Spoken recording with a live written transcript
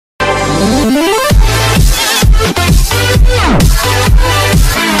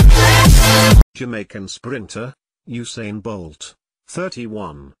Jamaican sprinter, Usain Bolt,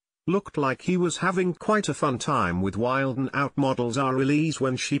 31, looked like he was having quite a fun time with wild and out model Zahra Elise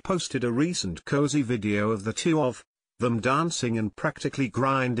when she posted a recent cozy video of the two of them dancing and practically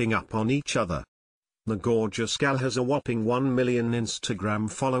grinding up on each other. The gorgeous gal has a whopping 1 million Instagram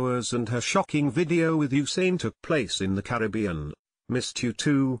followers, and her shocking video with Usain took place in the Caribbean. "Missed you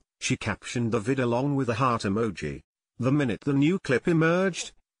too," she captioned the vid along with a heart emoji. The minute the new clip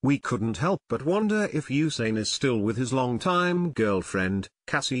emerged, we couldn't help but wonder if Usain is still with his longtime girlfriend,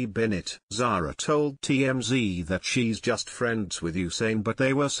 Cassie Bennett. Zahra told TMZ that she's just friends with Usain, but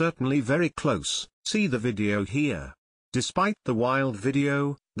they were certainly very close. See the video here. Despite the wild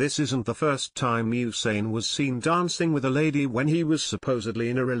video, this isn't the first time Usain was seen dancing with a lady when he was supposedly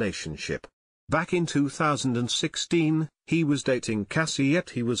in a relationship. Back in 2016, he was dating Cassie, yet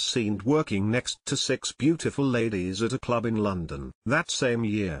he was seen working next to 6 beautiful ladies at a club in London. That same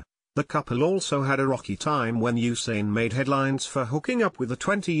year, the couple also had a rocky time when Usain made headlines for hooking up with a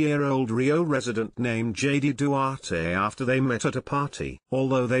 20-year-old Rio resident named JD Duarte after they met at a party.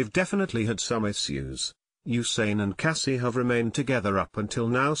 Although they've definitely had some issues, Usain and Cassie have remained together up until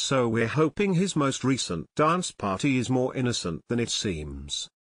now, so we're hoping his most recent dance party is more innocent than it seems.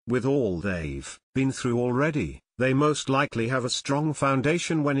 With all they've been through already, they most likely have a strong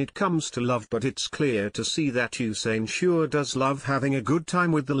foundation when it comes to love, but it's clear to see that Usain sure does love having a good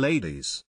time with the ladies.